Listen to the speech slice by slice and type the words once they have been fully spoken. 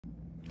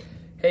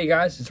Hey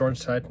guys, it's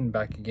Orange Titan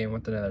back again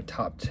with another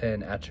top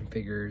 10 action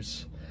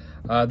figures.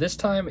 This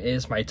time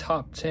is my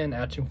top 10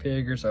 action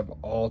figures of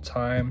all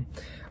time.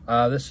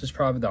 This is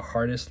probably the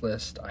hardest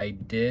list I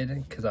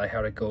did because I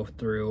had to go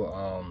through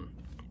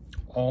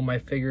all my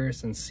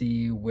figures and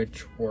see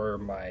which were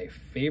my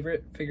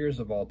favorite figures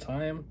of all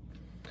time.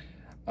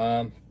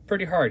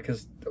 Pretty hard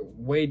because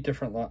way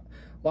different, lot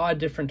of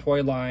different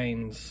toy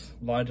lines,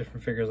 a lot of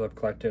different figures I've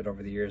collected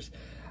over the years.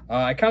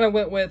 I kind of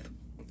went with,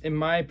 in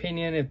my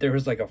opinion, if there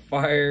was like a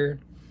fire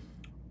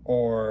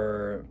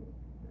or,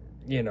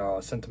 you know,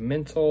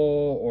 sentimental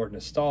or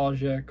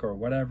nostalgic or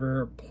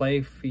whatever,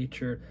 play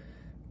feature,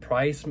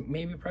 price,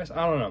 maybe price,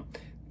 I don't know.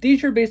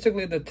 These are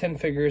basically the 10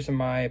 figures, in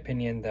my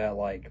opinion, that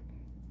like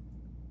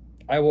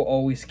I will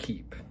always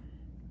keep.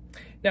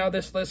 Now,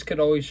 this list could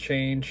always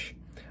change.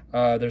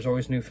 There's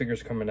always new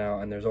figures coming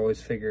out, and there's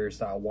always figures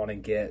that I want to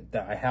get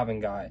that I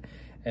haven't got.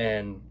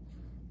 And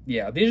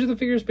yeah, these are the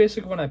figures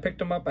basically when I picked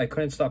them up, I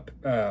couldn't stop,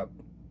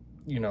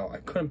 you know, I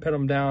couldn't put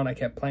them down. I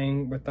kept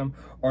playing with them,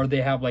 or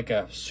they have like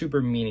a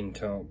super meaning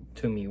to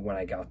me when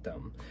I got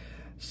them.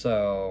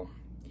 So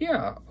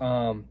yeah,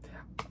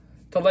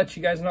 to let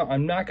you guys know,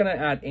 I'm not going to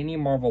add any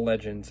Marvel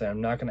Legends, and I'm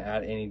not going to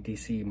add any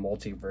DC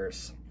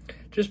Multiverse,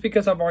 just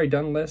because I've already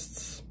done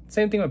lists.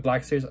 Same thing with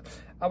Black Series.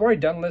 I've already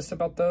done lists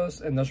about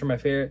those, and those are my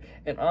favorite.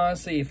 And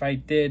honestly, if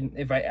I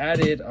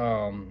added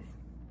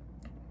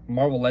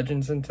Marvel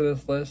Legends into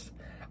this list,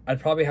 I'd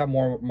probably have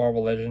more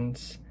Marvel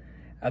Legends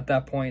at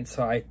that point.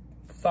 So I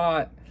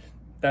thought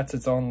that's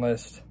its own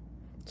list.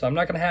 So I'm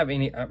not gonna have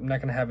any. I'm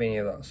not gonna have any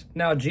of those.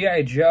 Now,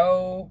 G.I.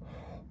 Joe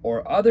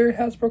or other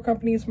Hasbro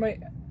companies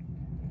might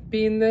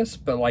be in this,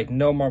 but like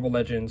no Marvel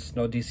Legends,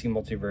 no DC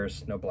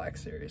Multiverse, no Black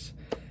Series.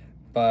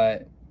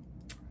 But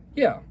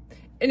yeah.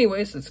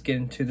 Anyways, let's get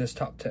into this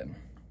top 10.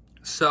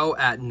 So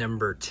at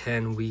number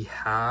 10, we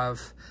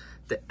have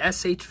the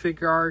SH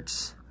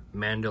Figuarts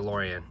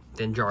Mandalorian,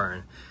 Din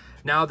Djarin.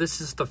 Now, this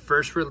is the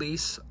first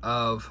release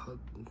of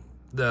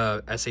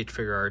the SH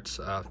Figuarts.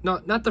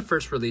 Not the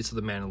first release of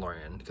the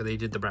Mandalorian, because they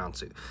did the brown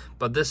suit.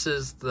 But this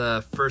is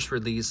the first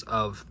release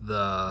of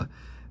the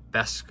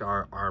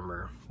Beskar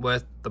armor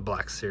with the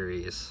Black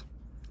Series,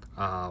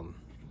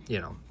 you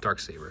know,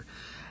 Darksaber.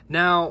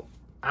 Now,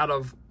 out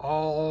of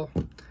all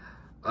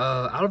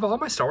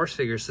my Star Wars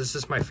figures, this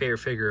is my favorite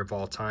figure of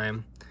all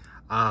time.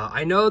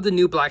 I know the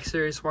new Black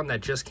Series one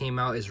that just came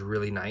out is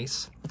really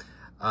nice.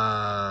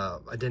 I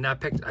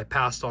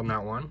passed on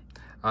that one.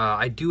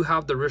 I do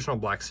have the original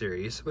Black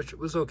Series, which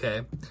was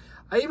okay.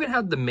 I even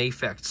had the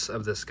Mafex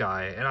of this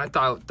guy, and I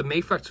thought the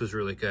Mafex was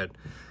really good.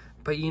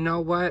 But you know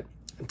what?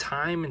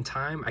 Time and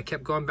time, I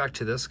kept going back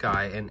to this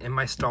guy, and in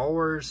my Star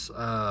Wars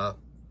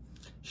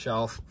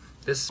shelf,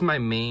 this is my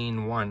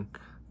main one.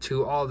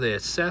 To all the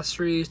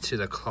accessories, to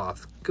the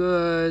cloth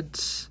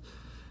goods,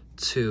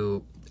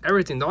 to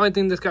everything. The only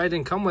thing this guy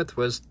didn't come with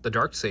was the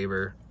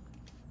Darksaber.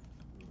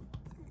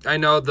 I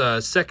know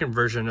the second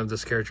version of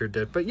this character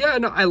did, but yeah,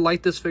 no, I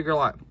like this figure a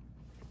lot.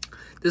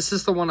 This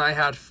is the one I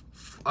had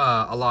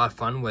a lot of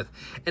fun with.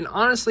 And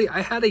honestly,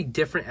 I had a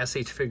different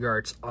SH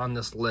Figuarts on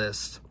this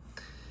list.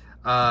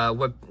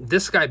 What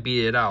this guy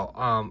beat it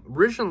out.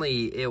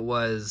 Originally, it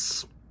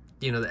was,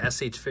 you know, the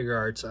SH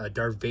Figuarts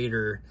Darth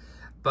Vader,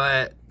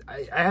 but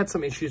I had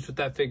some issues with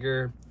that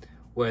figure,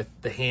 with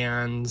the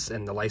hands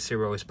and the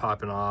lightsaber always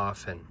popping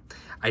off, and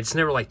I just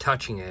never liked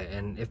touching it.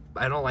 And if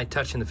I don't like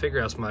touching the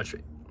figure as much,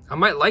 I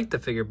might like the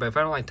figure, but if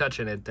I don't like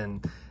touching it,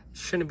 then it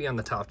shouldn't be on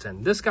the top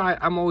 10. This guy,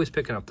 I'm always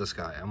picking up this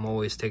guy. I'm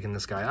always taking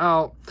this guy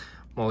out.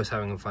 I'm always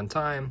having a fun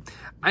time.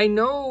 I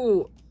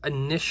know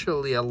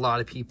initially a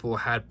lot of people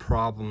had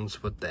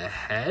problems with the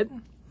head.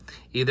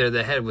 Either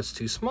the head was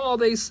too small,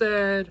 they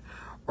said,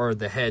 or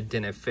the head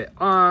didn't fit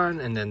on,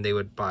 and then they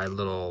would buy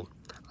little...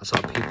 I saw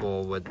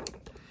people would,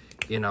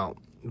 you know,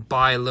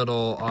 buy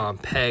little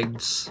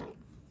pegs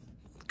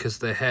because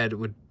the head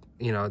would,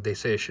 you know, they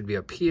say it should be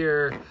up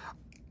here.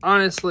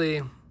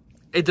 Honestly,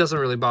 it doesn't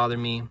really bother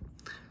me.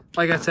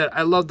 Like I said,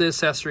 I love the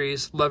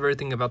accessories, love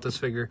everything about this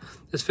figure.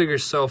 This figure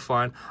is so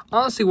fun.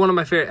 Honestly, one of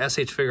my favorite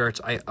SH Figuarts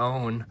I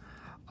own.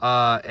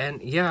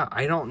 And yeah,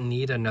 I don't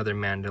need another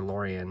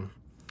Mandalorian.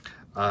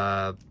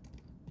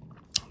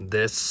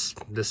 This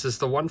is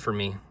the one for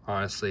me,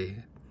 honestly.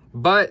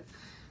 But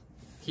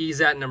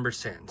he's at number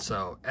 10.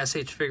 So,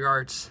 SH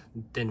Figuarts,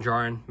 Din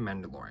Djarin,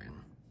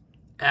 Mandalorian.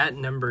 At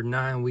number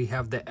 9, we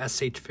have the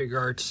SH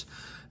Figuarts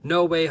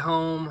No Way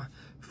Home,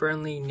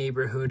 Friendly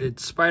Neighborhooded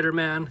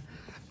Spider-Man.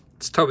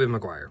 It's Tobey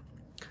Maguire.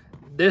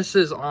 This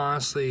is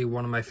honestly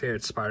one of my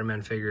favorite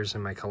Spider-Man figures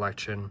in my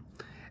collection.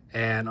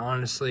 And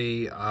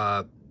honestly,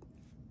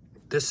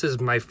 this is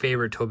my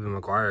favorite Tobey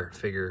Maguire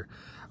figure.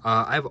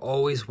 I've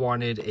always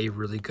wanted a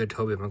really good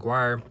Tobey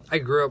Maguire. I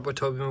grew up with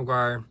Tobey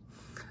Maguire.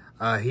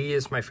 He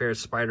is my favorite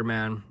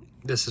Spider-Man.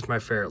 This is my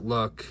favorite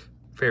look,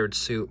 favorite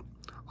suit,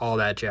 all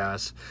that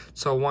jazz.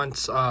 So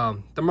once,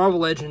 the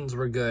Marvel Legends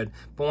were good,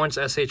 but once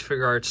SH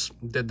Figuarts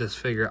did this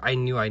figure, I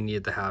knew I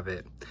needed to have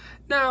it.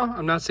 Now,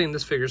 I'm not saying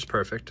this figure is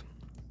perfect.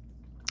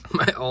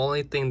 My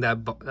only thing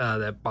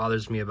that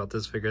bothers me about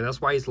this figure,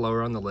 that's why he's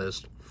lower on the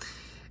list,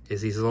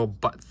 is these little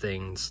butt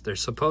things. They're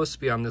supposed to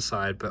be on this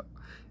side, but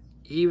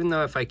even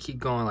though if I keep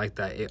going like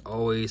that, it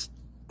always,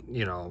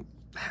 you know,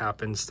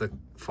 happens to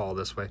fall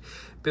this way.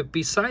 But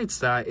besides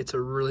that, it's a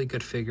really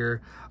good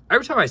figure.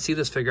 Every time I see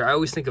this figure, I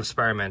always think of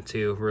Spider-Man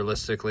 2,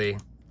 realistically.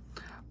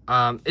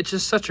 It's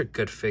just such a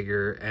good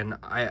figure, and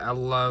I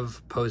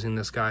love posing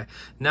this guy.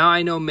 Now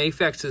I know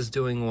Mafex is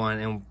doing one,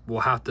 and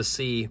we'll have to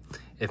see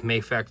if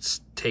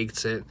Mafex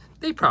takes it.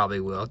 They probably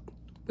will.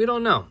 We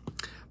don't know.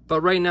 But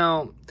right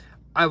now,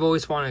 I've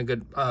always wanted a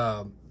good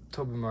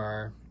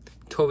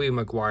Tobey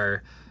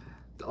Maguire.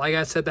 Like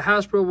I said, the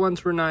Hasbro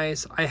ones were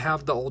nice. I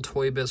have the old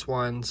Toy Biz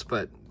ones,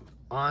 but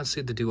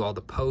honestly, to do all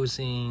the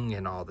posing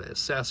and all the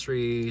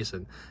accessories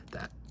and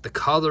the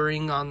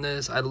coloring on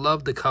this, I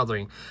love the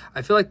coloring.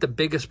 I feel like the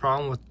biggest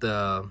problem with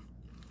the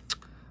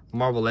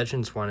Marvel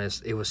Legends one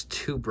is it was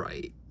too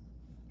bright.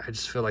 I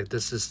just feel like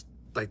this is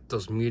like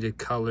those muted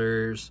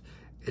colors.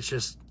 It's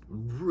just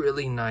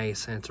really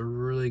nice, and it's a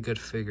really good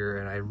figure,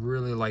 and I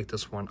really like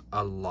this one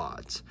a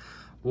lot.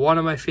 One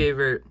of my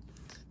favorite,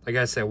 like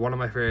I said, one of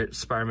my favorite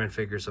Spider-Man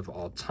figures of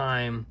all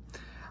time.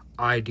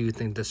 I do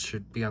think this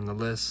should be on the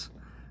list.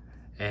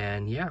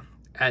 And yeah,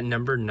 at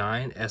number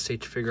 9,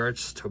 SH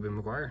Figuarts, Tobey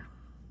Maguire.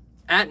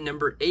 At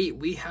number 8,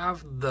 we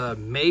have the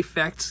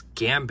Mafex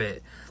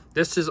Gambit.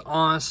 This is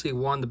honestly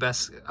one of the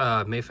best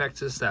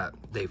Mafexes that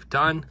they've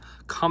done,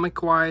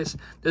 comic-wise.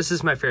 This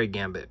is my favorite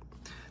Gambit.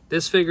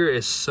 This figure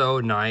is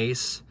so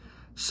nice.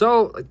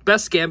 So,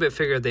 best Gambit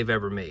figure they've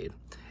ever made.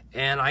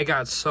 And I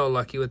got so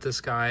lucky with this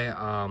guy.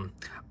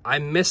 I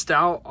missed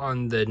out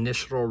on the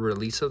initial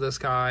release of this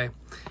guy,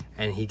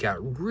 and he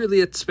got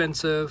really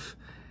expensive,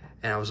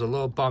 and I was a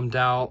little bummed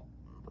out.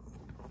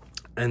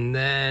 And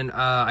then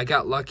I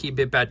got lucky.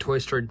 Big Bad Toy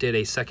Store did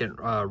a second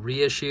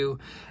reissue,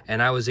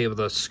 and I was able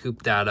to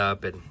scoop that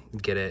up and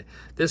get it.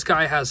 This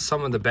guy has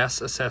some of the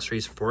best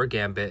accessories for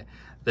Gambit.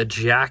 The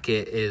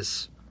jacket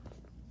is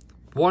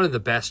one of the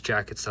best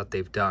jackets that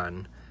they've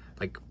done.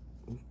 Like,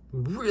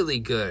 really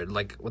good.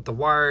 Like, with the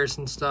wires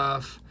and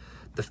stuff.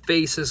 The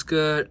face is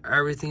good.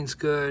 Everything's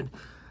good.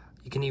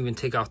 You can even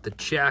take off the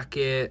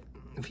jacket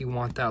if you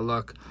want that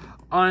look.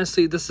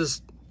 Honestly, this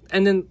is...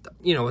 And then,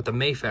 you know, with the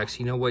Mafex,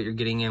 you know what you're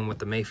getting in with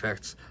the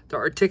Mafex. The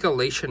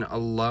articulation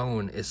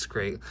alone is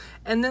great.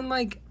 And then,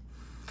 like,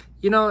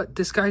 you know,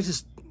 this guy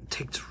just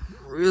takes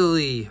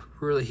really,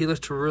 he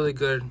looks really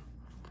good.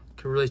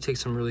 Can really take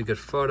some really good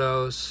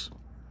photos.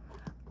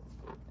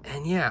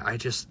 And yeah,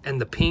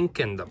 and the pink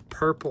and the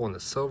purple and the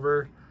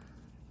silver.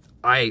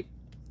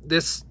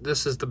 This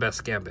is the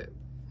best Gambit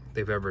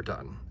they've ever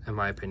done, in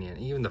my opinion.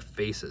 Even the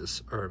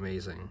faces are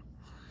amazing.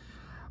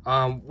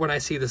 When I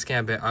see this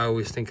Gambit, I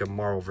always think of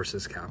Marvel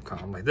vs.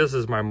 Capcom. Like, this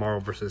is my Marvel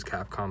vs.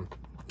 Capcom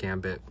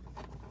Gambit.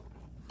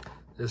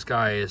 This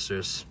guy is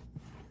just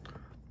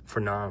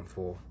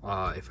phenomenal,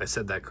 if I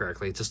said that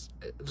correctly. Just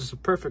a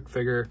perfect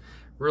figure.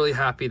 Really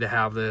happy to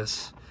have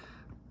this.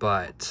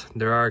 But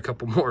there are a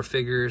couple more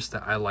figures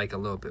that I like a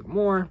little bit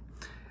more.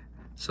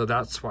 So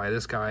that's why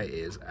this guy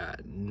is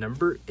at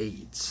number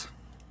 8.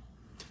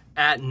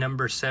 At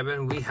number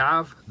 7, we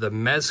have the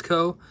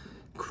Mezco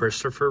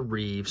Christopher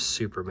Reeves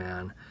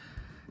Superman.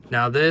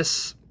 Now,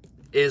 this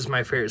is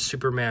my favorite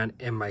Superman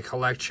in my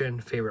collection.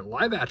 Favorite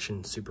live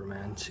action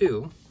Superman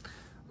too.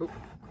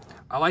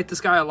 I like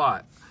this guy a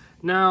lot.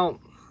 Now,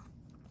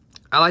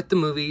 I like the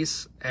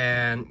movies,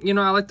 and you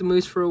know, I like the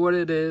movies for what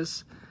it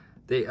is.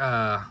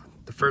 The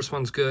first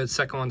one's good,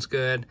 second one's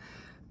good,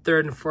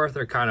 third and fourth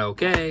are kind of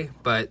okay,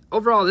 but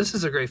overall, this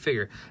is a great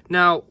figure.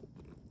 Now,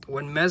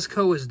 when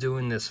Mezco was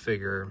doing this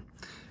figure,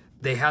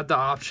 they had the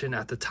option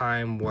at the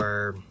time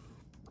where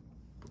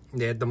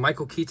they had the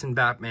Michael Keaton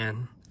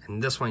Batman,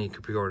 and this one you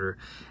could pre-order.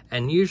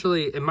 And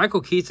usually, and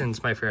Michael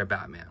Keaton's my favorite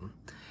Batman.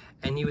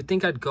 And you would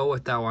think I'd go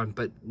with that one,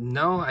 but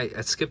no, I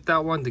skipped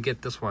that one to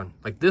get this one.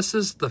 Like, this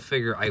is the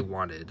figure I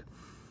wanted.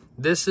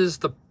 This is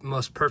the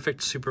most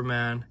perfect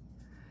Superman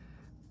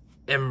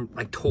in,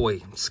 like,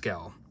 toy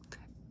scale.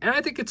 And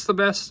I think it's the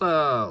best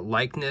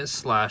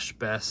likeness /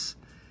 best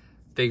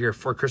figure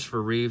for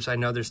Christopher Reeves. I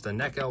know there's the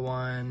NECA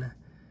one,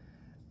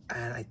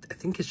 and I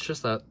think it's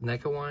just the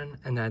NECA one,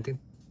 and then I think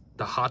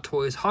the Hot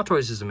Toys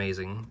is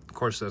amazing. Of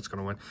course, that's going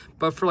to win.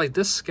 But for, like,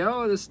 this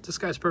scale, this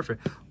guy's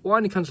perfect.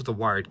 One, he comes with a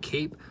wired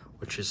cape,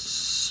 which is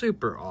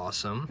super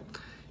awesome.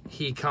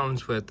 He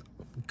comes with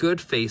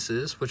good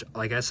faces, which,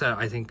 like I said,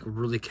 I think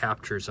really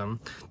captures him.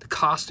 The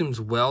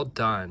costume's well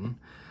done.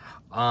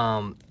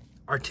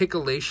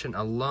 Articulation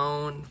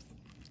alone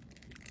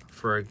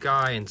for a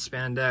guy in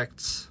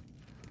spandex,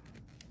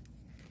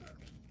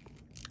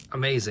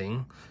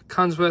 amazing.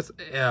 Comes with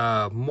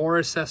more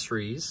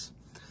accessories.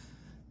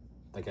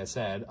 Like I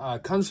said,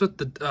 comes with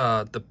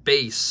the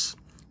base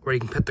where you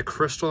can put the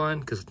crystal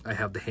in, because I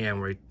have the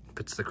hand where he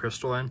puts the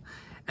crystal in,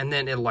 and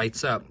then it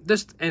lights up.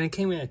 And it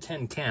came in a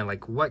tin can.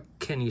 Like, what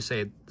can you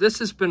say? This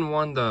has been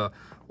one of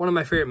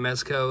my favorite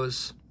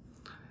Mezcos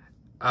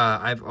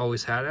I've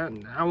always had.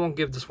 It. I won't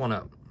give this one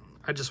up.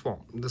 I just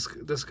won't.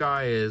 This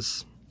guy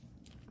is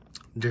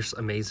just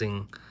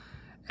amazing,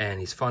 and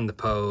he's fun to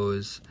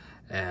pose,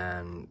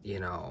 and you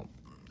know,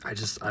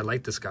 I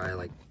like this guy,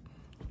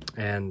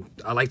 and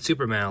I like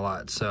Superman a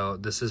lot, so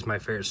this is my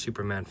favorite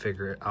Superman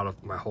figure out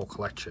of my whole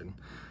collection.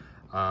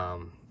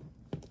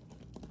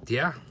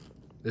 Yeah,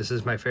 this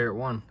is my favorite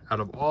one out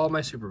of all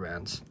my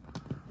Supermans.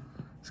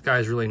 This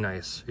guy's really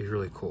nice. He's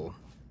really cool.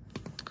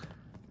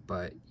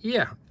 But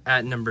yeah,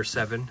 at number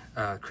 7,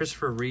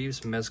 Christopher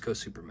Reeve's Mezco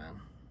Superman.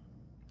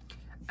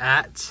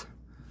 At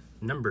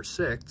number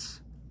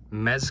 6,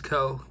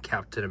 Mezco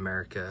Captain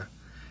America.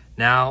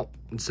 Now,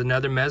 it's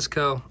another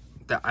Mezco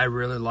that I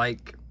really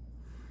like.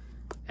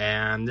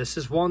 And this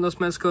is one of those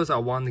Mezcos I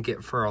wanted to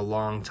get for a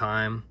long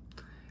time.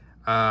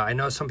 I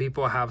know some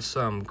people have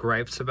some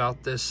gripes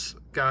about this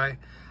guy.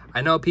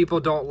 I know people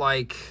don't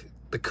like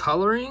the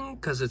coloring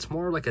because it's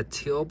more like a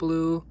teal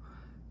blue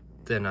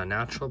than a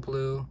natural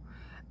blue.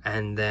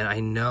 And then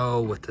I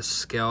know with the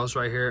scales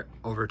right here,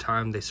 over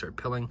time they start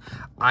pilling.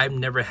 I've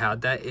never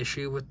had that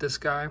issue with this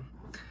guy.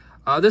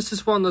 This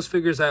is one of those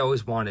figures I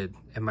always wanted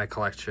in my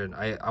collection.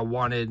 I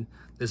wanted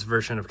this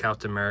version of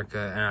Captain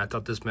America, and I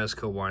thought this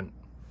Mezco one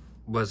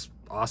was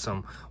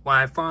awesome. When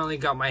I finally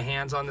got my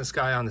hands on this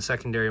guy on the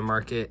secondary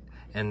market,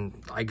 and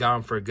I got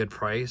him for a good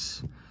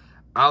price,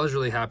 I was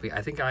really happy.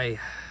 I think I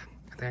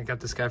got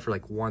this guy for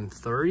like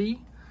 $130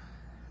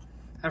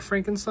 at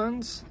Frank &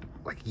 Sons,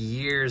 like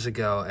years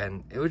ago,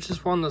 and it was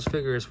just one of those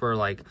figures where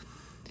like,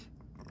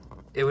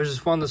 it was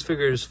just one of those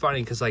figures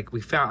funny because like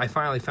I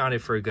finally found it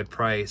for a good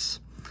price,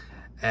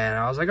 and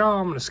I was like, oh,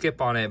 I'm gonna skip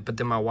on it. But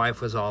then my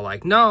wife was all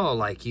like, no,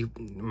 like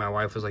my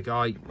wife was like,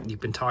 oh, you've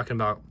been talking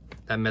about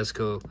that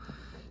Mezco,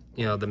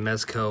 you know, the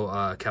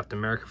Mezco Captain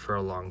America for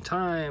a long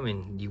time,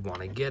 and you want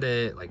to get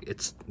it. Like,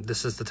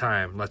 this is the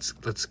time. Let's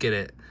get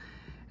it.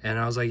 And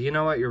I was like, you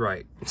know what, you're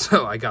right.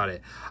 So I got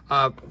it.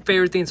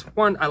 Favorite things: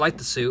 one, I like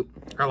the suit.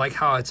 I like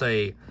how it's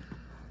a,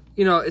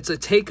 you know, it's a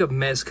take of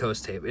Mezco's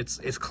tape.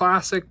 It's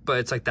classic, but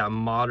it's like that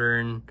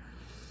modern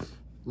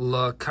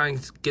look. Kind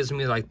of gives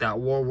me like that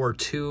World War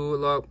II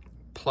look,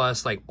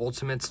 plus like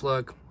Ultimates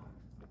look,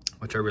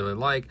 which I really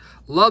like.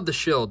 Love the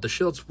shield. The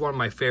shield's one of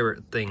my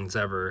favorite things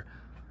ever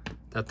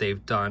that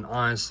they've done.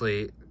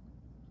 Honestly,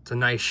 it's a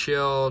nice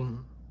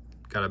shield.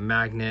 Got a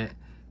magnet.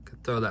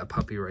 Could throw that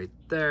puppy right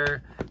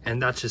there,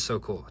 and that's just so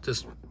cool. It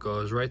just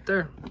goes right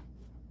there.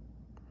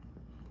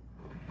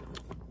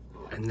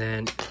 And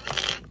then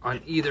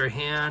on either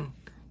hand,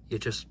 you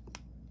just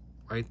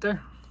right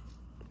there.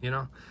 You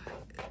know,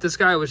 this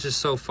guy was just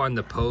so fun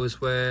to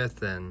pose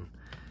with, and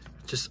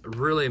just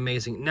really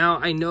amazing. Now,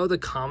 I know the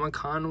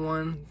Comic-Con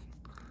one,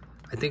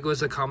 I think it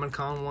was a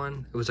Comic-Con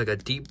one, it was like a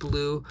deep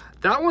blue.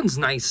 That one's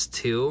nice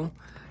too,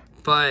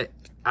 but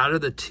out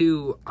of the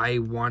two, I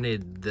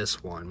wanted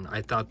this one.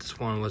 I thought this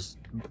one was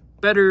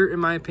better in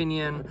my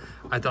opinion.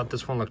 I thought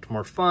this one looked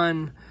more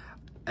fun.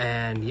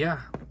 And yeah,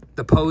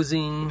 the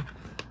posing,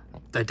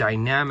 the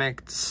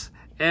dynamics,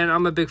 and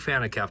I'm a big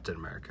fan of Captain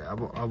America.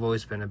 I've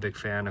always been a big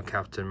fan of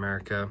Captain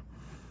America,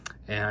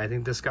 and I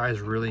think this guy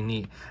is really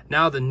neat.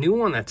 Now, the new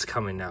one that's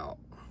coming out,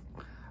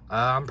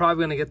 I'm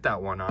probably going to get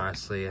that one,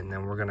 honestly, and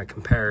then we're going to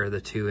compare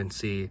the two and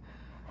see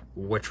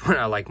which one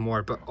I like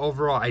more. But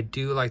overall, I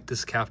do like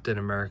this Captain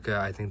America.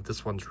 I think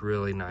this one's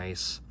really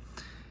nice.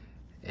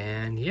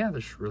 And yeah,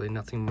 there's really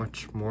nothing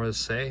much more to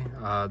say.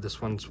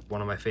 This one's one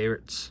of my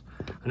favorites.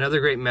 Another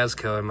great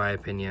Mezco, in my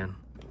opinion.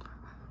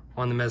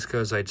 One of the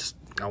Mezcos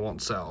I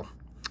won't sell.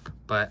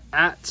 But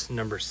at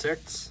number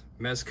 6,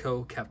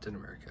 Mezco Captain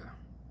America.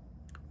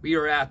 We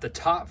are at the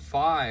top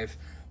 5.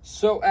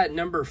 So at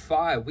number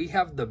 5, we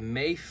have the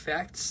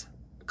Mafex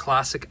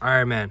Classic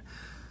Iron Man.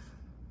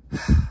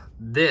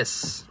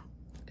 This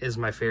is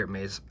my favorite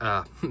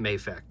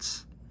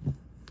Mafex.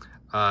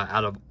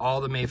 Out of all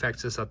the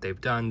Mafexes that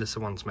they've done, this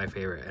one's my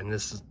favorite. And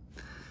this is,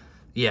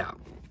 yeah.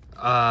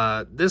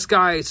 This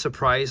guy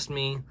surprised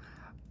me.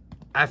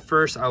 At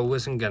first, I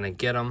wasn't going to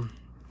get him.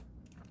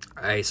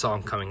 I saw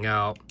him coming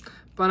out.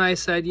 But I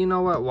said, you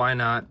know what, why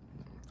not?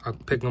 I'll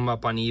pick him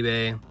up on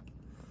eBay.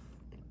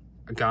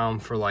 I got him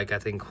for like, I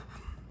think,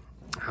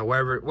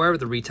 wherever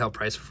the retail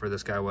price for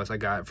this guy was, I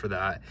got it for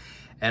that.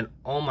 And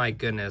oh my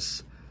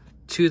goodness,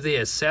 to the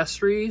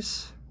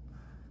accessories,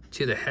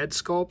 to the head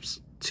sculpts,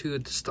 to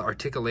just the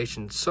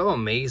articulation, so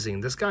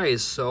amazing. This guy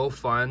is so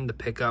fun to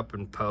pick up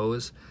and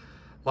pose.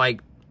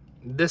 Like,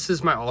 this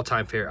is my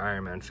all-time favorite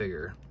Iron Man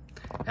figure.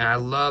 And I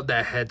love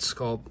that head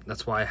sculpt.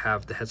 That's why I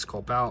have the head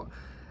sculpt out.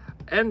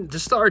 And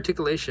just the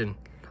articulation.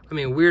 I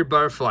mean, weird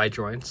butterfly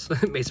joints.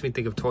 It makes me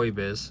think of Toy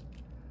Biz.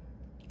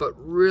 But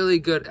really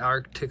good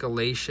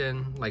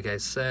articulation, like I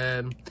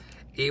said.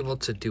 Able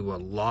to do a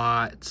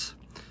lot.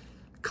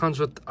 Comes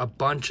with a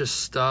bunch of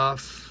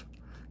stuff.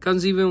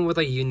 Comes even with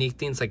like unique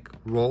things like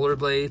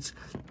rollerblades.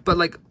 But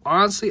like,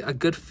 honestly, a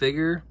good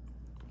figure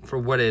for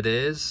what it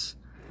is.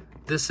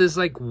 This is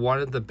like one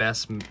of the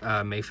best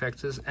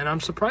Mafexes. And I'm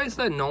surprised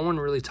that no one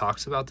really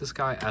talks about this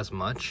guy as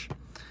much.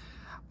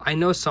 I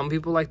know some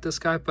people like this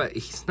guy, but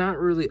he's not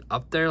really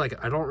up there.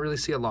 Like, I don't really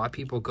see a lot of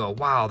people go,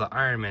 wow, the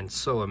Iron Man's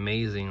so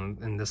amazing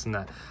and this and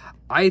that.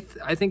 I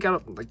think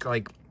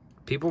like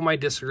people might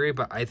disagree,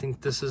 but I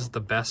think this is the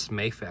best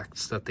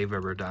Mafex that they've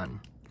ever done.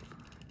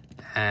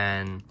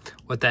 And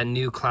with that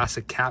new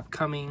classic cap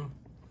coming,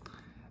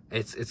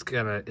 it's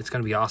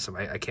gonna be awesome.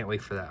 I can't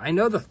wait for that. I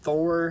know the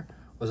Thor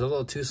was a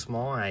little too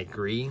small, and I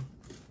agree,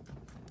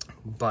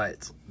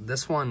 but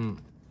this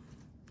one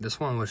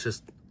was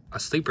just a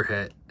sleeper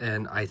hit,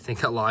 and I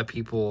think a lot of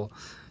people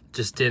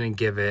just didn't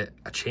give it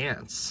a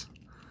chance.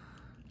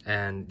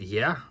 And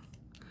yeah,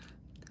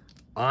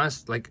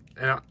 honest, like,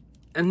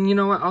 and you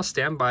know what, I'll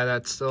stand by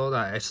that still,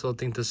 that I still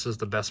think this is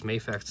the best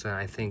Mafex, and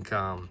I think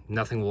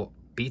nothing will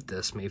beat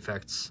this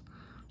Mafex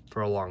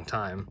for a long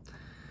time.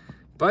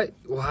 But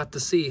we'll have to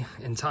see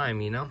in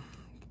time, you know.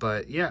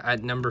 But yeah,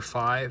 at number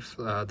 5,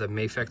 the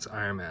Mafex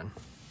Iron Man.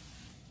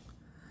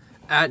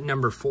 At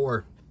number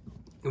 4,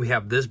 we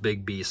have this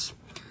big beast.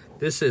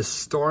 This is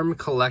Storm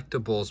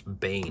Collectibles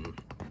Bane.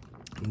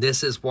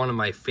 This is one of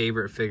my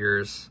favorite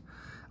figures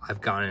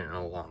I've gotten in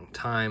a long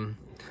time.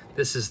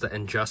 This is the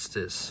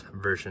Injustice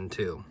version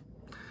 2,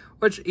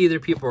 which either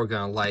people are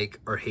gonna like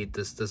or hate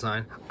this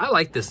design. I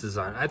like this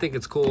design. I think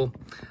it's cool.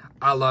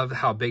 I love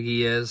how big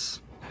he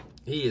is.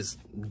 He is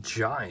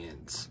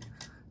giant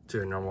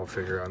to a normal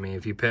figure. I mean,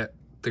 if you put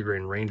the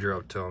Green Ranger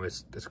up to him,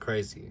 it's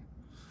crazy,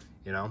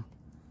 you know.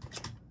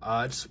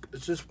 It's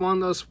just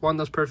one of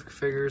those perfect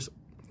figures.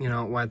 You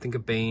know, when I think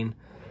of Bane,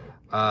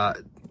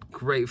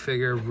 great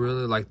figure.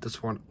 Really like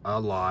this one a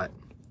lot.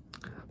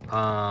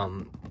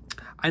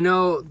 I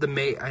know the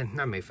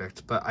not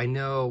Mafex, but I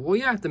know, well,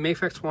 yeah, the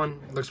Mafex one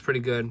looks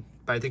pretty good,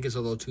 but I think it's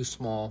a little too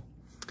small.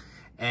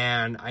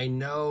 And I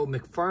know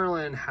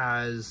McFarlane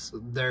has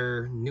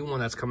their new one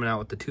that's coming out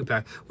with the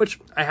 2-pack, which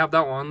I have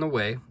that one on the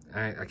way.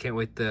 I can't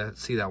wait to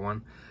see that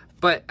one.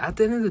 But at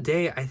the end of the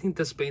day, I think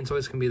this Bane's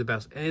always going to be the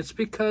best. And it's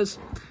because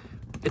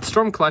it's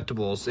Storm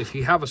Collectibles. If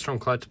you have a Storm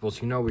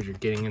Collectibles, you know what you're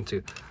getting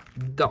into.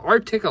 The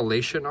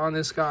articulation on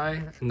this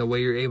guy and the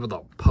way you're able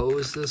to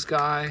pose this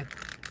guy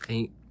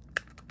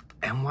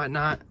and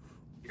whatnot,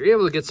 you're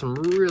able to get some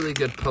really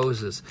good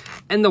poses.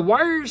 And the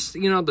wires,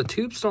 you know, the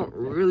tubes don't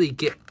really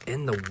get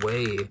in the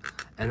way.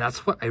 And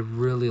that's what I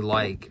really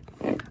like.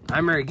 I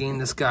remember getting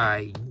this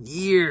guy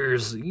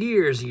years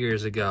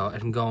ago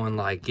and going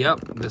like, yep,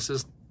 this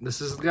is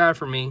the guy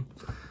for me.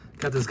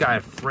 Got this guy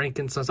at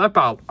Frankenstein's. I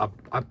bought a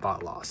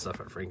lot of stuff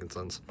at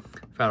Frankenstein's.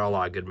 I've had a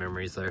lot of good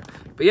memories there.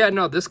 But yeah,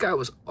 no, this guy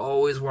was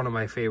always one of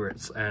my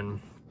favorites.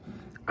 And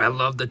I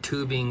love the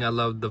tubing. I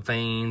love the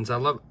veins. I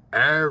love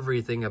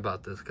everything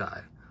about this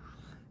guy.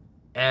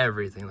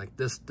 Everything. Like,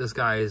 this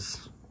guy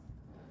is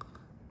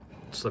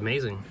just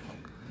amazing.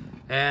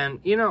 And,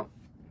 you know,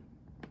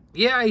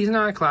 yeah, he's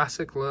not a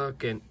classic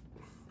look and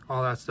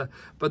all that stuff.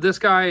 But this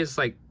guy is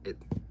like,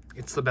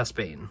 it's the best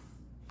Bane.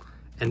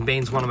 And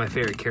Bane's one of my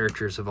favorite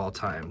characters of all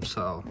time,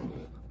 so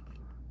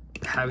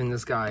having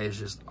this guy is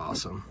just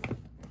awesome.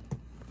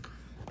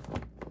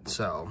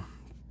 So,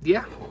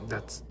 yeah,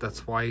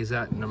 that's why he's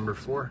at number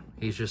 4.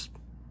 He's just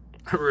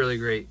a really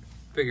great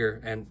figure,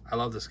 and I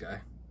love this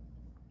guy.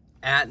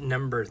 At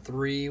number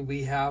 3,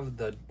 we have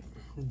the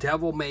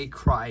Devil May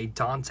Cry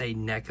Dante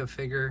NECA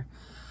figure.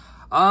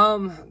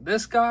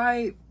 This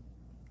guy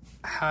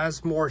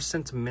has more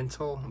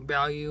sentimental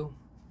value.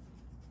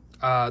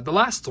 The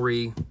last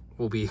 3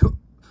 will be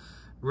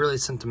really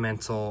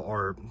sentimental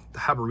or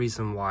have a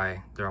reason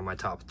why they're on my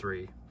top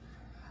 3.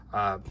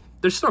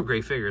 They're still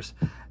great figures.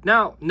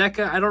 Now,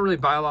 NECA, I don't really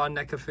buy a lot of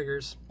NECA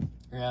figures,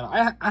 and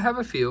I have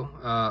a few.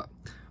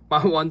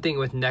 My one thing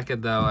with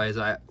NECA though is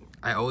I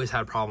always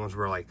had problems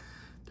where like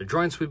the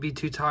joints would be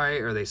too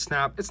tight or they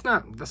snap. That's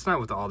not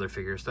with all their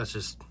figures. That's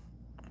just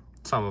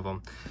some of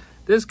them.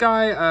 This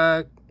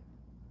guy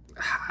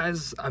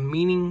has a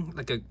meaning,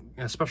 like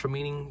a special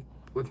meaning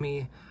with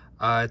me.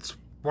 It's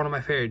one of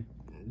my favorite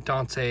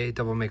Dante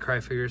Devil May Cry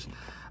figures.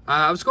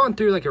 I was going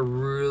through like a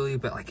really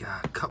bad,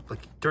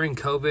 like during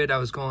COVID, I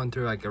was going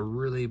through like a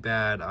really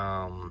bad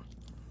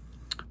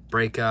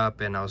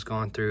breakup, and I was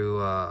going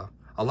through a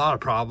lot of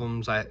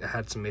problems. I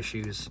had some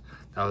issues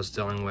that I was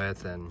dealing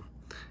with, and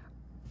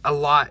a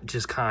lot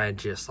just kind of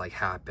just like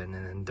happened.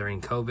 And then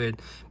during COVID,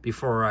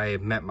 before I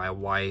met my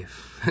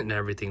wife and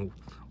everything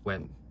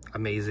went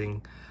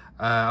amazing,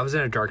 I was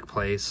in a dark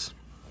place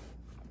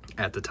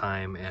at the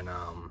time, and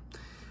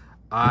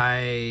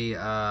I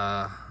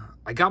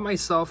got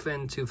myself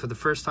into, for the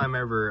first time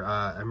ever,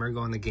 I remember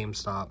going to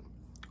GameStop,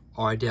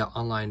 or I did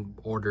online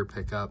order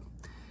pickup,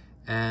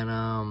 and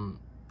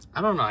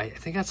I don't know, I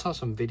think I saw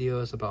some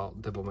videos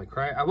about Devil May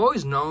Cry. I've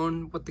always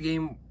known what the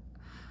game,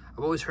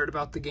 I've always heard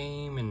about the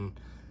game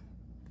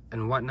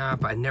and whatnot,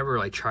 but I never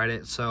like tried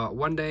it. So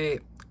one day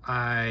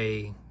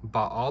I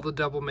bought all the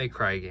Devil May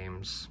Cry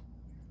games,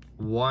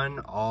 1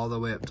 all the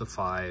way up to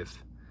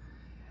 5,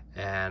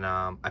 and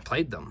I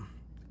played them,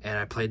 and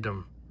I played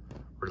them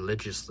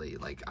religiously.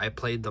 Like, I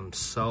played them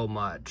so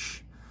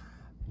much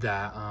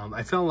that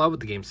I fell in love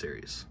with the game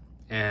series,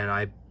 and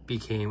I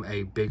became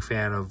a big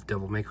fan of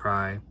Devil May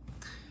Cry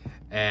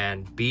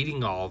and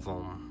beating all of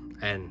them,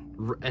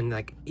 and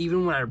like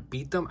even when I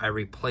beat them, I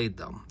replayed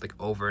them like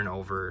over and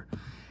over.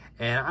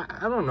 And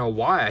I don't know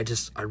why,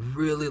 I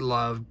really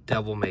loved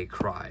Devil May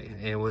Cry.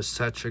 It was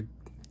such a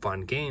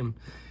fun game.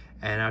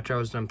 And after I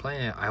was done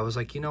playing it, I was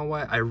like, you know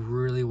what? I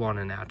really want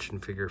an action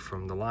figure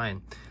from the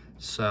line.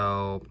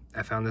 So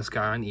I found this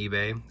guy on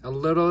eBay. A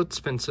little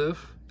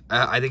expensive.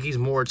 I think he's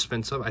more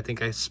expensive. I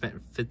think I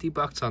spent 50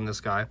 bucks on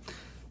this guy.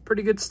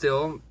 Pretty good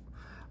still.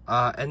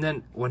 And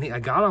then when I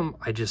got him,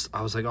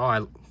 I was like,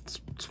 oh,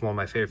 it's one of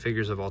my favorite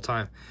figures of all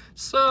time.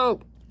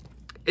 So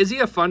is he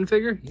a fun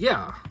figure?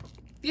 Yeah.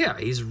 Yeah,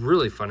 he's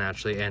really fun,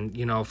 actually. And,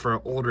 you know, for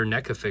an older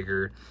NECA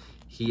figure,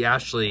 he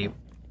actually,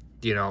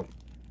 you know,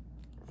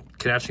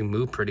 can actually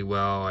move pretty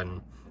well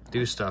and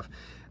do stuff.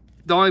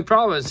 The only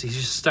problem is he's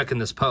just stuck in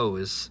this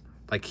pose.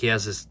 Like, he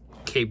has this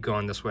cape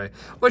going this way,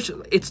 which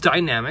it's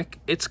dynamic,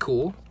 it's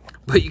cool,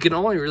 but you can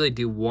only really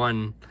do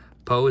one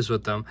pose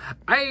with them.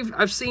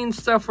 I've seen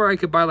stuff where I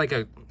could buy like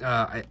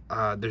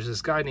there's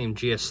this guy named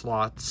GS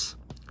Slots,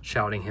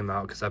 shouting him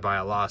out because I buy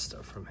a lot of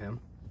stuff from him.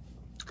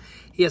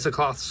 He has a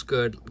Cloth's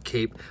Good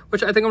cape,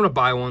 which I think I'm gonna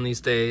buy one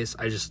these days.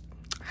 I just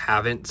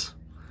haven't.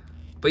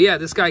 But yeah,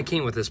 this guy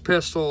came with his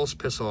pistols,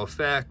 pistol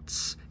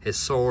effects, his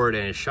sword,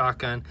 and his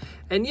shotgun.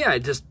 And yeah,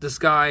 this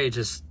guy, I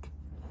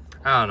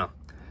don't know.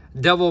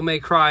 Devil May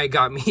Cry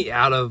got me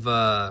out of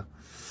a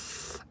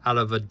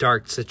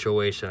dark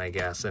situation, I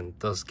guess. And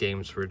those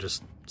games were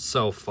just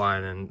so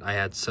fun, and I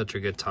had such a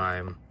good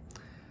time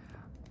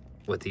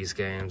with these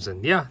games.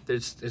 And yeah,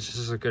 it's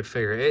just a good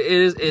figure.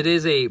 It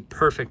is a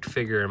perfect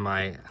figure in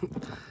my...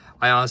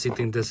 I honestly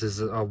think this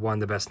is one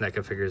of the best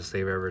NECA figures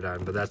they've ever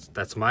done. But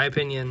that's my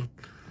opinion.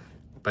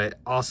 But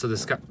also,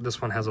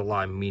 this one has a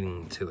lot of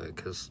meaning to it,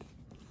 because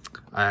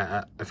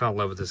I fell in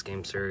love with this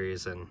game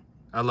series, and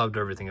I loved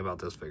everything about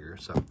this figure.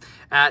 So,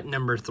 at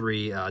number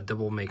 3,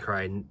 Devil May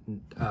Cry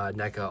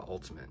NECA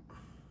Ultimate.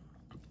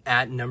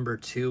 At number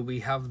 2,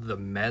 we have the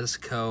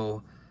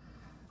Mezco.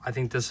 I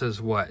think this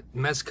is what?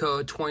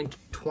 Mezco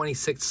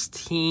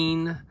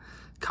 2016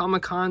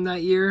 Comic-Con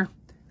that year.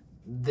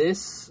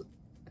 This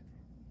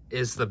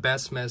is the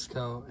best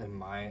Mezco, in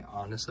my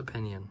honest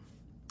opinion.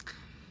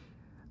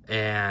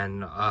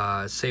 And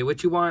say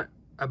what you want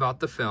about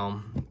the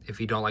film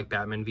if you don't like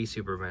Batman v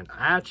Superman.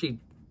 I actually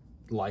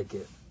like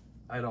it.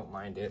 I don't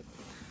mind it.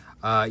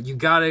 You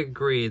gotta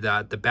agree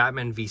that the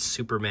Batman v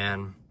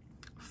Superman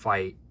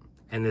fight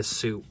in this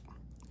suit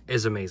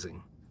is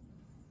amazing.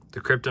 The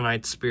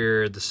Kryptonite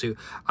Spear, the suit.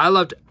 I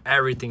loved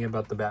everything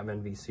about the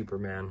Batman v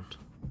Superman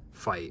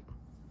fight.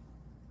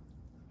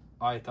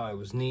 I thought it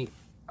was neat.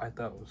 I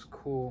thought it was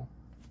cool.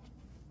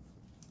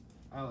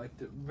 I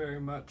liked it very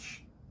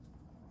much.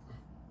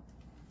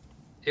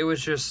 It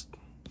was just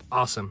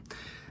awesome.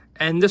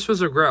 And this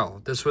was a Grell.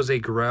 This was a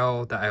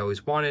Grell that I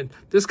always wanted.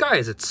 This guy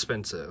is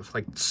expensive.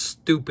 Like,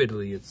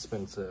 stupidly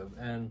expensive.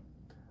 And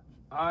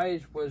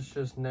I was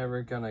just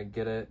never gonna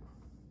get it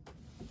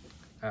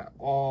at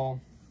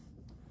all.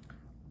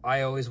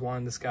 I always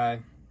wanted this guy.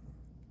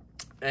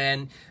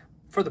 And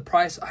for the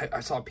price,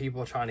 I saw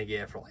people trying to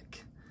get it for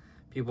like...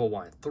 People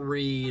wanted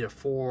 3 to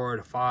 4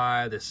 to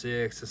 5 to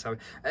 6 to 7.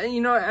 And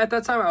you know, at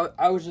that time,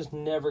 I was just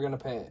never gonna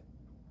pay it.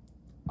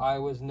 I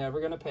was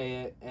never gonna pay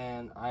it,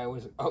 and I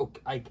was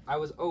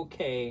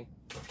okay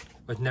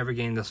with never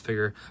getting this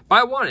figure, but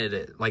I wanted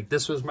it. Like,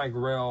 this was my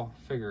Grail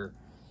figure.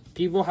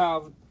 People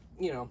have,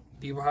 you know,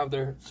 people have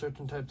their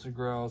certain types of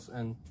Grails,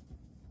 and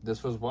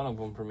this was one of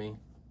them for me.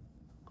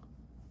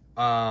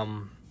 Yeah,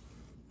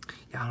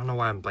 I don't know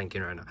why I'm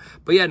blanking right now,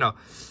 but yeah, no,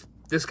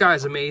 this guy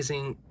is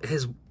amazing.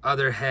 His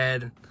other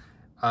head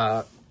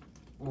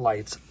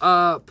lights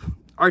up.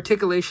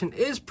 Articulation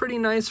is pretty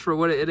nice for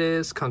what it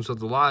is. Comes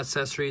with a lot of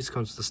accessories.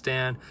 Comes with the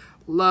stand.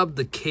 Love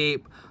the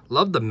cape.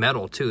 Love the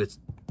metal too. It's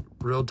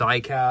real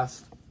die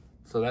cast.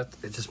 So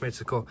it just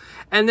makes it cool.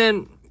 And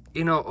then,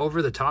 you know,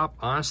 over the top,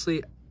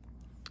 honestly,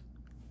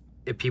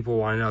 if people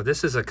want to know,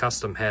 this is a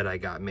custom head I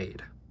got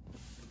made.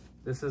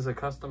 This is a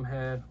custom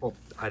head. Well,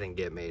 I didn't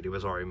get it made. It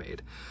was already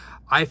made.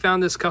 I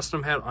found this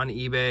custom head on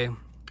eBay.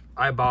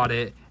 I bought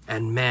it.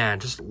 And man,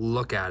 just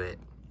look at it.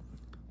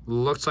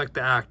 Looks like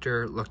the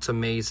actor, looks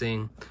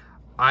amazing.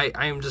 I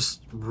am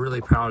just really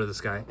proud of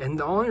this guy. And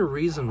the only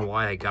reason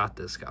why I got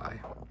this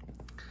guy,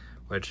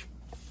 which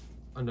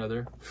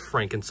another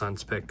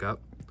Frankensons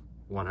pickup,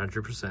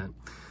 100%.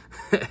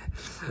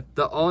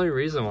 The only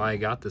reason why I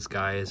got this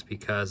guy is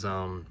because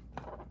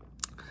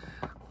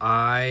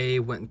I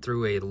went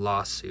through a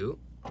lawsuit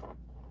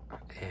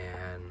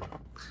and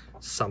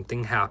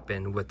something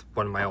happened with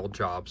one of my old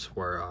jobs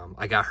where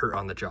I got hurt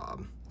on the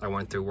job. I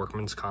went through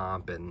workman's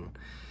comp and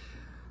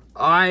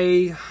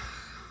I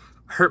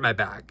hurt my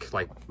back.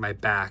 Like, my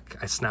back,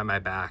 I snapped my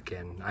back,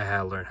 and I had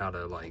to learn how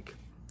to, like,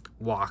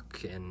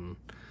 walk and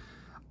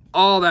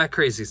all that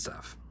crazy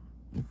stuff.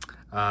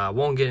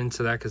 Won't get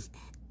into that because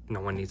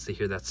no one needs to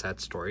hear that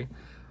sad story,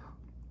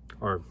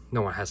 or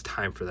no one has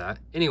time for that.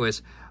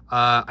 Anyways,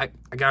 I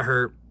got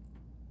hurt.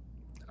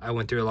 I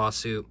went through a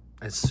lawsuit.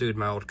 I sued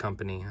my old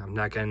company. I'm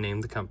not gonna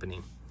name the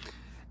company,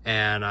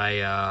 and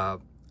I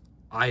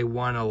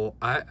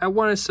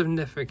won a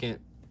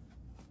significant,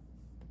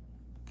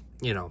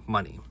 you know,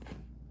 money.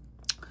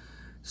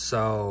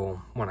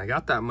 So when I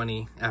got that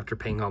money, after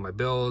paying all my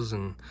bills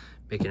and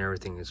making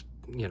everything as,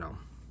 you know,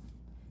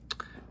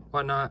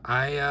 whatnot,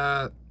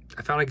 I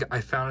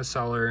found a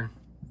seller,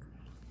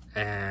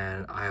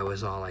 and I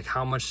was all like,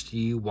 how much do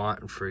you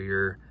want for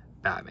your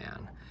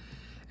Batman?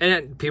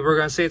 And people are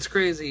gonna say it's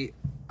crazy.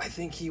 I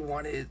think he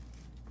wanted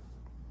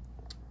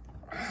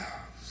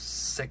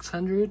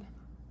 600.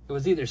 It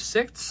was either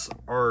 6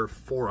 or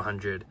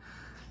 400.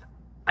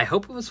 I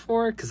hope it was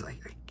 4 because I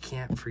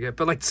can't forget.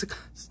 But like,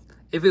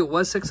 if it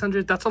was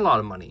 600, that's a lot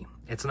of money.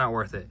 It's not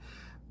worth it.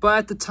 But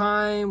at the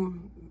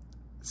time,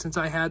 since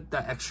I had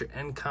that extra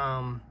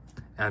income,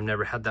 and I've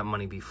never had that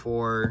money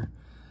before,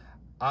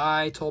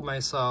 I told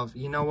myself,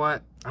 you know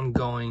what? I'm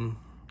going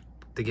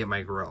to get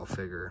my Grell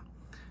figure.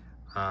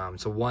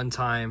 It's a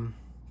one-time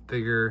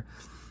figure.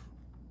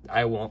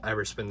 I won't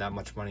ever spend that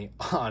much money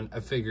on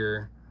a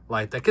figure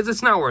like that because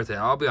it's not worth it.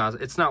 I'll be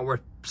honest, it's not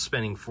worth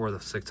spending for the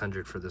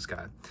 600 for this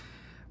guy.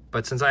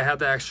 But since I had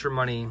the extra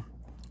money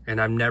and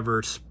I've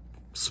never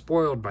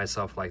spoiled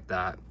myself like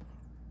that,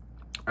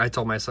 I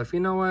told myself, you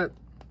know what?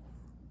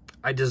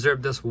 I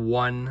deserve this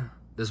one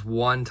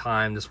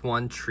time, this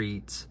one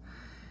treat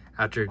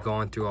after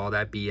going through all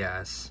that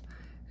BS,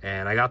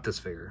 and I got this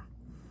figure.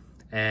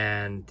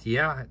 And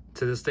yeah,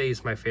 to this day,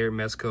 he's my favorite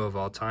Mezco of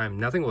all time.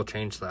 Nothing will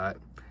change that.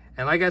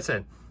 And like I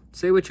said,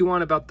 say what you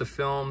want about the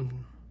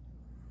film,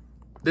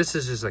 this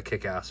is just a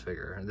kick-ass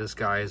figure. This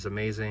guy is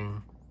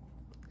amazing.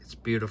 It's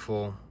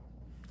beautiful.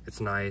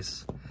 It's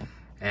nice.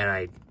 And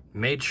I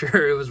made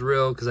sure it was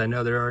real because I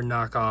know there are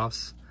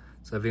knockoffs.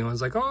 So if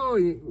anyone's like, oh,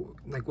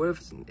 like what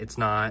if it's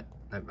not?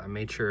 I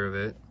made sure of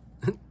it.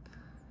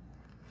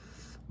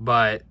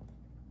 But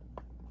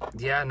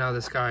yeah, no,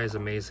 this guy is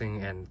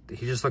amazing and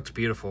he just looks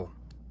beautiful.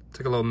 It's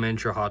like a little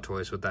miniature Hot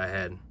Toys with that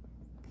head.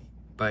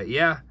 But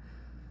yeah,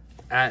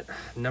 at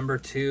number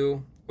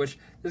 2, which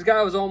this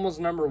guy was almost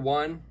number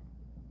 1,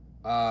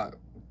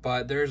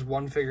 but there's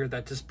one figure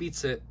that just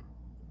beats it.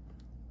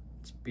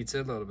 Just beats it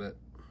a little bit.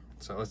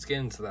 So let's get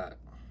into that.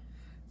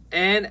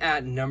 And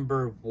at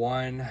number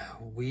 1,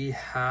 we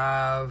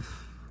have,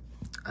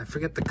 I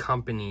forget the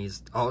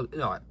companies. Oh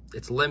no,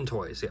 it's Lim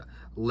Toys. Yeah,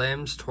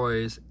 Lim's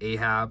Toys,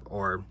 Ahab,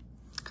 or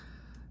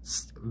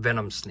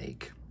Venom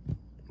Snake.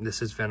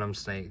 This is Venom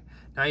Snake.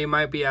 Now you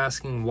might be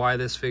asking, why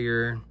this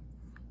figure?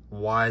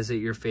 Why is it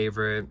your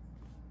favorite?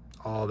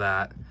 All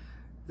that.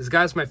 This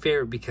guy's my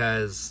favorite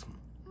because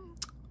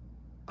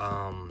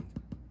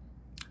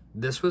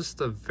this was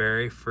the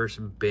very first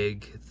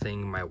big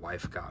thing my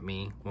wife got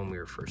me when we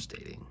were first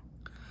dating.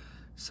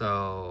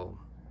 So,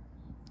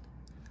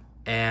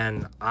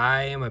 and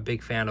I am a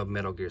big fan of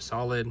Metal Gear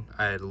Solid.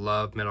 I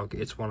love Metal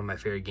Gear. It's one of my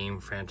favorite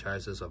game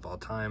franchises of all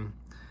time.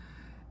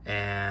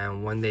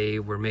 And when they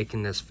were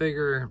making this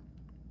figure,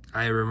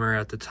 I remember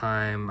at the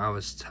time I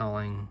was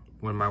telling,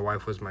 when my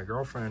wife was my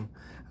girlfriend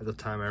at the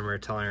time, I remember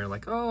telling her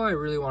like, oh, I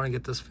really want to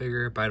get this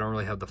figure, but I don't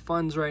really have the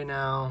funds right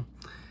now.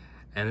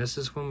 And this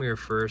is when we were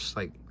first,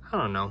 like, I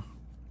don't know,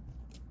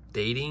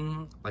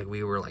 dating. Like,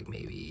 we were like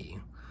maybe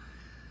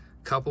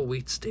a couple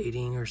weeks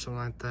dating or something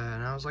like that.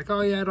 And I was like,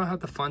 oh yeah, I don't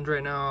have the funds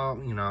right now.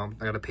 You know,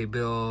 I got to pay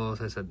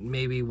bills. I said,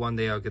 maybe one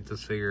day I'll get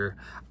this figure.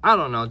 I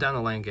don't know, down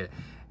the line get it.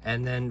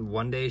 And then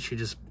one day she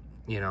just,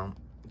 you know,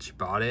 she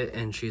bought it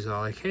and she's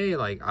all like, hey,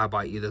 like, I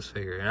bought you this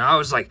figure. And I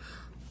was like,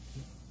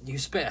 you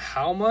spent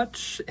how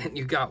much and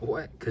you got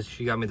what? Because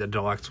she got me the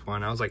deluxe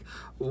one. I was like,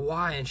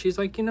 why? And she's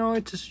like, you know,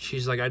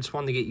 she's like, I just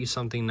wanted to get you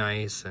something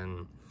nice,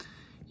 and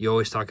you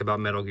always talk about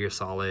Metal Gear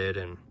Solid,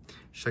 and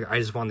she's like, I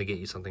just wanted to get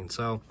you something.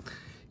 So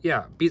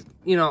yeah,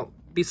 you know,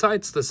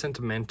 besides the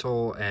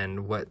sentimental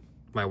and what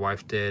my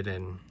wife did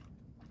and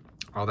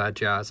all that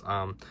jazz,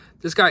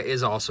 this guy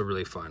is also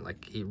really fun.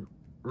 Like, he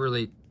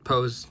really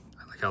posed.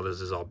 I like how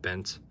this is all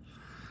bent,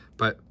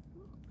 but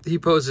he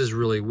poses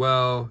really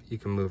well. You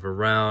can move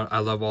around. I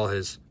love all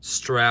his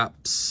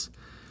straps.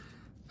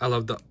 I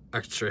love the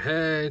extra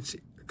heads.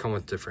 Come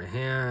with different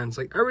hands.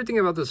 Like, everything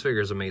about this figure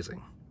is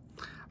amazing.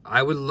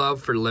 I would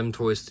love for Lim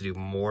Toys to do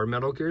more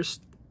Metal Gear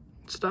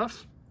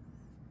stuff.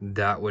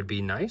 That would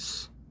be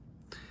nice.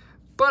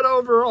 But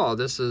overall,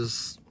 this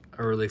is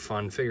a really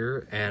fun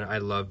figure, and I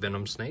love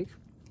Venom Snake,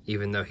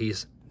 even though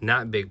he's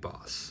not Big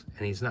Boss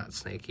and he's not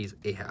Snake, he's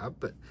Ahab.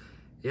 But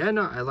yeah,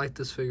 no, I like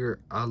this figure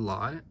a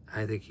lot.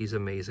 I think he's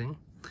amazing.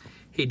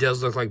 He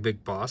does look like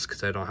Big Boss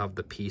because I don't have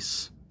the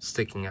piece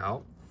sticking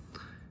out.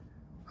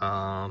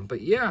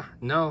 But yeah,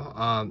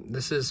 no,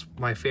 this is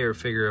my favorite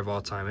figure of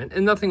all time,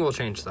 and nothing will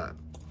change that.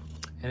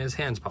 And his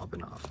hand's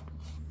popping off.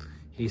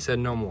 He said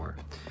no more.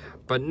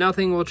 But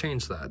nothing will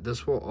change that.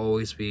 This will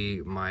always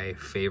be my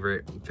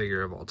favorite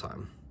figure of all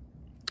time.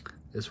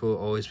 This will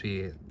always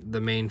be the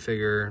main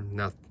figure.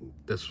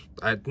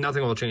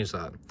 Nothing will change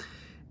that.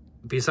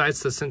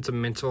 Besides the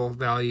sentimental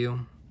value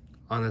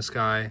on this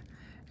guy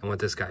and what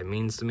this guy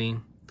means to me,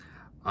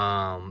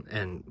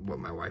 and what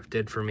my wife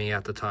did for me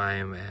at the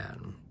time,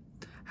 and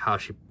how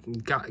she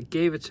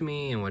gave it to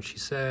me and what she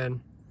said,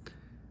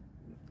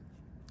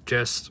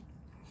 just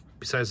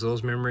besides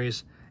those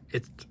memories,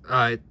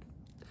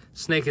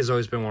 Snake has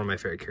always been one of my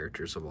favorite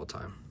characters of all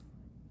time.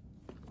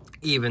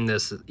 Even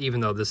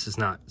though this is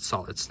not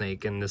Solid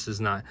Snake and this is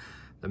not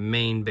the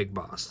main big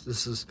boss.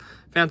 This is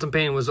Phantom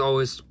Pain was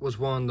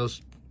one of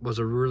those, was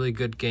a really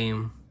good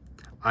game.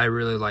 I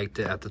really liked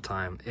it at the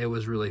time. It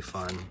was really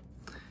fun,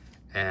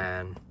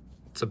 and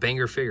it's a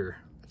banger figure.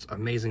 It's an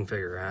amazing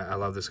figure. I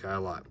love this guy a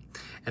lot,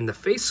 and the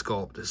face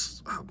sculpt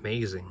is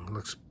amazing. It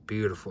looks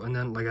beautiful, and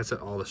then like I said,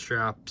 all the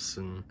straps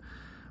and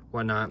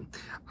whatnot.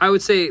 I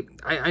would say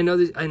I know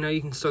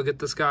you can still get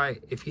this guy.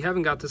 If you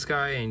haven't got this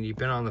guy and you've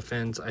been on the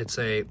fence, I'd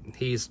say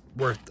he's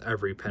worth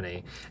every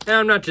penny. And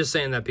I'm not just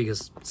saying that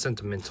because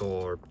sentimental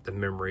or the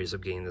memories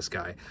of getting this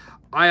guy.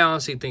 I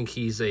honestly think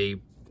he's a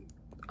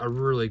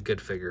really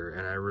good figure,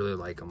 and I really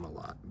like him a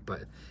lot.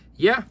 But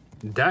yeah,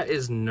 that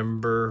is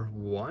number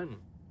 1.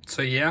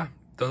 So yeah,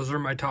 those are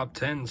my top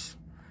 10s.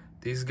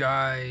 These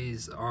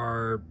guys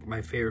are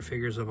my favorite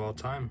figures of all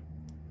time.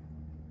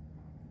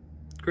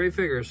 Great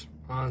figures,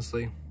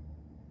 honestly.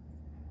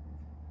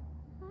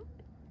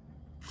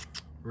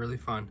 Really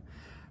fun.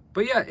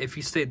 But yeah, if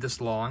you stayed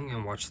this long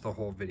and watched the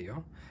whole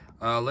video,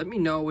 let me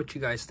know what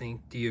you guys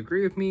think. Do you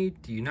agree with me?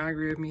 Do you not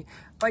agree with me?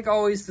 Like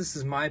always, this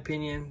is my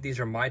opinion. These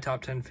are my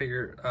top 10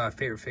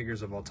 favorite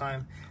figures of all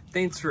time.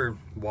 Thanks for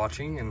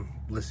watching and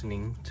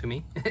listening to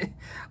me,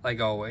 like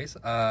always.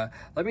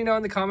 Let me know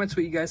in the comments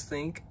what you guys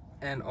think.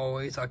 And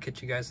always, I'll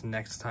catch you guys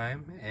next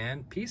time.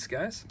 And peace,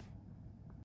 guys.